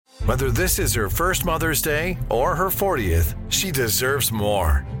Whether this is her first Mother's Day or her 40th, she deserves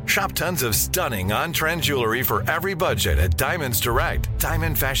more. Shop tons of stunning on-trend jewelry for every budget at Diamonds Direct.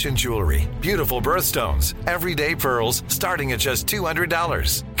 Diamond fashion jewelry, beautiful birthstones, everyday pearls starting at just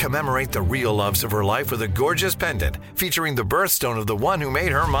 $200. Commemorate the real loves of her life with a gorgeous pendant featuring the birthstone of the one who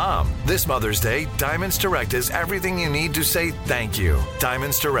made her mom. This Mother's Day, Diamonds Direct is everything you need to say thank you.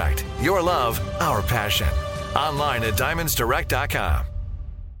 Diamonds Direct. Your love, our passion. Online at diamondsdirect.com.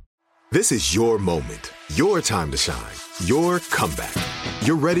 This is your moment, your time to shine, your comeback.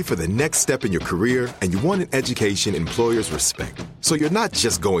 You're ready for the next step in your career, and you want an education employers respect. So you're not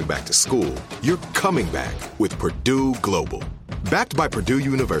just going back to school, you're coming back with Purdue Global. Backed by Purdue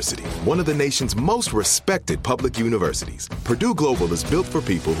University, one of the nation's most respected public universities, Purdue Global is built for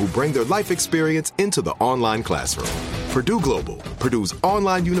people who bring their life experience into the online classroom. Purdue Global, Purdue's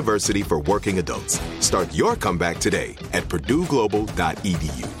online university for working adults. Start your comeback today at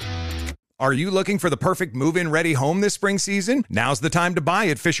purdueglobal.edu. Are you looking for the perfect move-in ready home this spring season? Now's the time to buy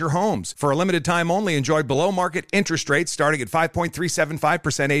at Fisher Homes. For a limited time only, enjoy below-market interest rates starting at 5.375%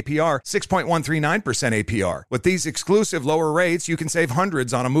 APR, 6.139% APR. With these exclusive lower rates, you can save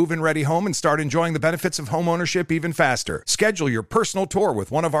hundreds on a move-in ready home and start enjoying the benefits of home ownership even faster. Schedule your personal tour with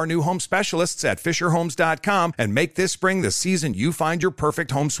one of our new home specialists at FisherHomes.com and make this spring the season you find your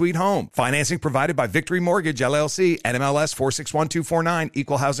perfect home sweet home. Financing provided by Victory Mortgage, LLC, NMLS 461249,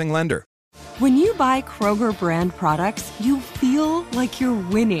 Equal Housing Lender. When you buy Kroger brand products, you feel like you're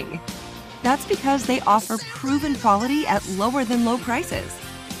winning. That's because they offer proven quality at lower than low prices.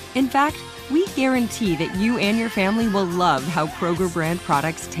 In fact, we guarantee that you and your family will love how Kroger brand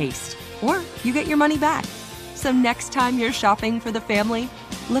products taste, or you get your money back. So next time you're shopping for the family,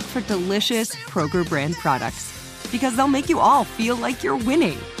 look for delicious Kroger brand products, because they'll make you all feel like you're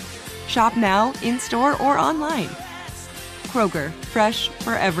winning. Shop now, in-store, or online. Kroger, fresh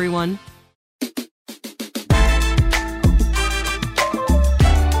for everyone.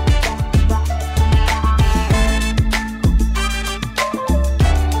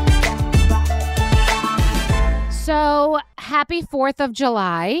 So, happy 4th of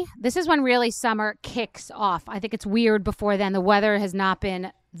July. This is when really summer kicks off. I think it's weird before then. The weather has not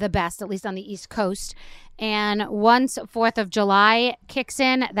been the best, at least on the East Coast. And once 4th of July kicks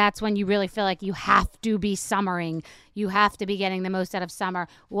in, that's when you really feel like you have to be summering. You have to be getting the most out of summer.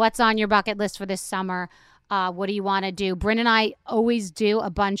 What's on your bucket list for this summer? What do you want to do? Bryn and I always do a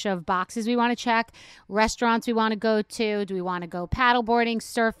bunch of boxes we want to check, restaurants we want to go to. Do we want to go paddleboarding,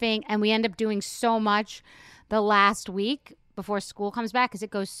 surfing? And we end up doing so much the last week before school comes back because it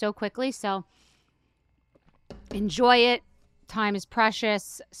goes so quickly. So enjoy it. Time is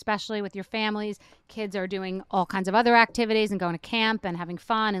precious, especially with your families. Kids are doing all kinds of other activities and going to camp and having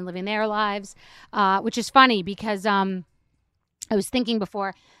fun and living their lives, which is funny because I was thinking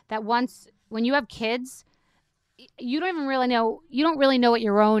before that when you have kids, you don't really know what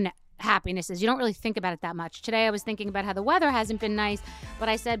your own happiness is. You don't really think about it that much. Today I was thinking about how the weather hasn't been nice, but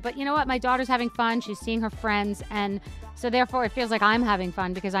I said, but you know what? My daughter's having fun. She's seeing her friends, and so therefore it feels like I'm having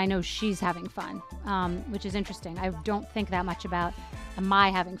fun because I know she's having fun, which is interesting. I don't think that much about am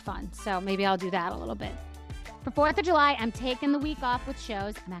I having fun, so maybe I'll do that a little bit. For 4th of July, I'm taking the week off with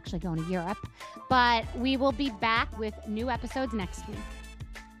shows. I'm actually going to Europe, but we will be back with new episodes next week.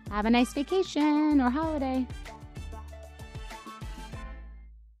 Have a nice vacation or holiday.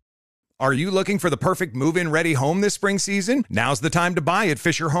 Are you looking for the perfect move-in ready home this spring season? Now's the time to buy at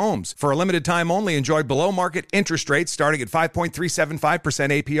Fisher Homes. For a limited time only, enjoy below-market interest rates starting at 5.375%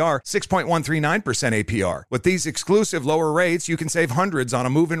 APR, 6.139% APR. With these exclusive lower rates, you can save hundreds on a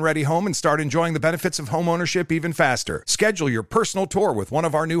move-in ready home and start enjoying the benefits of home ownership even faster. Schedule your personal tour with one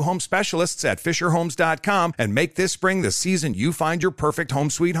of our new home specialists at FisherHomes.com and make this spring the season you find your perfect home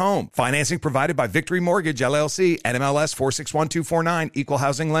sweet home. Financing provided by Victory Mortgage, LLC, NMLS 461249, Equal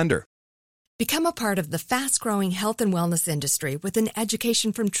Housing Lender. Become a part of the fast-growing health and wellness industry with an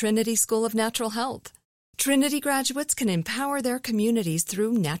education from Trinity School of Natural Health. Trinity graduates can empower their communities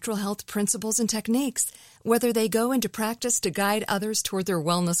through natural health principles and techniques, whether they go into practice to guide others toward their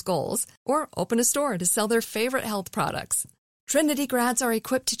wellness goals or open a store to sell their favorite health products. Trinity grads are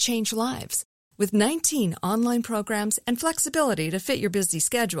equipped to change lives with 19 online programs and flexibility to fit your busy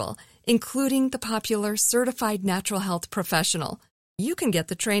schedule, including the popular Certified Natural Health Professional. You can get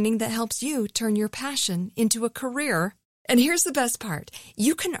the training that helps you turn your passion into a career. And here's the best part.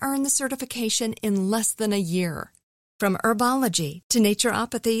 You can earn the certification in less than a year. From herbology to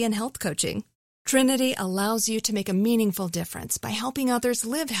naturopathy and health coaching, Trinity allows you to make a meaningful difference by helping others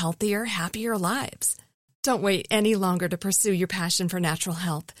live healthier, happier lives. Don't wait any longer to pursue your passion for natural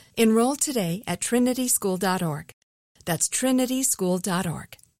health. Enroll today at trinityschool.org. That's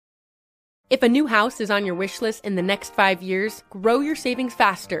trinityschool.org. If a new house is on your wish list in the next 5 years, grow your savings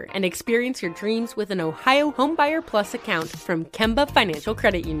faster and experience your dreams with an Ohio Homebuyer Plus account from Kemba Financial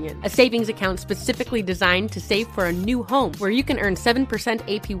Credit Union. A savings account specifically designed to save for a new home, where you can earn 7%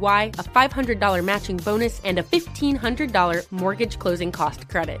 APY, a $500 matching bonus, and a $1,500 mortgage closing cost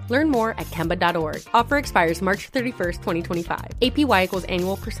credit. Learn more at Kemba.org. Offer expires March 31st, 2025. APY equals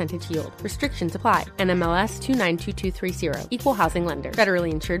annual percentage yield. Restrictions apply. NMLS 292230. Equal housing lender.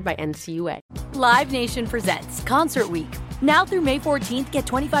 Federally insured by NCUA. Live Nation presents Concert Week. Now through May 14th, get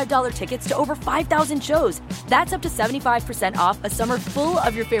 $25 tickets to over 5,000 shows. That's up to 75% off a summer full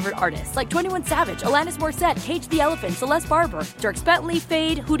of your favorite artists like 21 Savage, Alanis Morissette, Cage the Elephant, Celeste Barber, Dierks Bentley,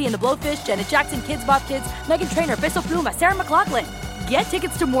 Fade, Hootie and the Blowfish, Janet Jackson, Kidz Bop Kids, Meghan Trainor, Peso Pluma, Sarah McLachlan. Get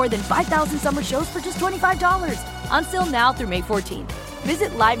tickets to more than 5,000 summer shows for just $25. On sale now through May 14th.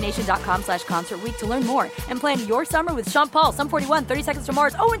 Visit livenation.com/Concert Week to learn more and plan your summer with Sean Paul, Sum 41, 30 Seconds to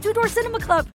Mars, and Two Door Cinema Club.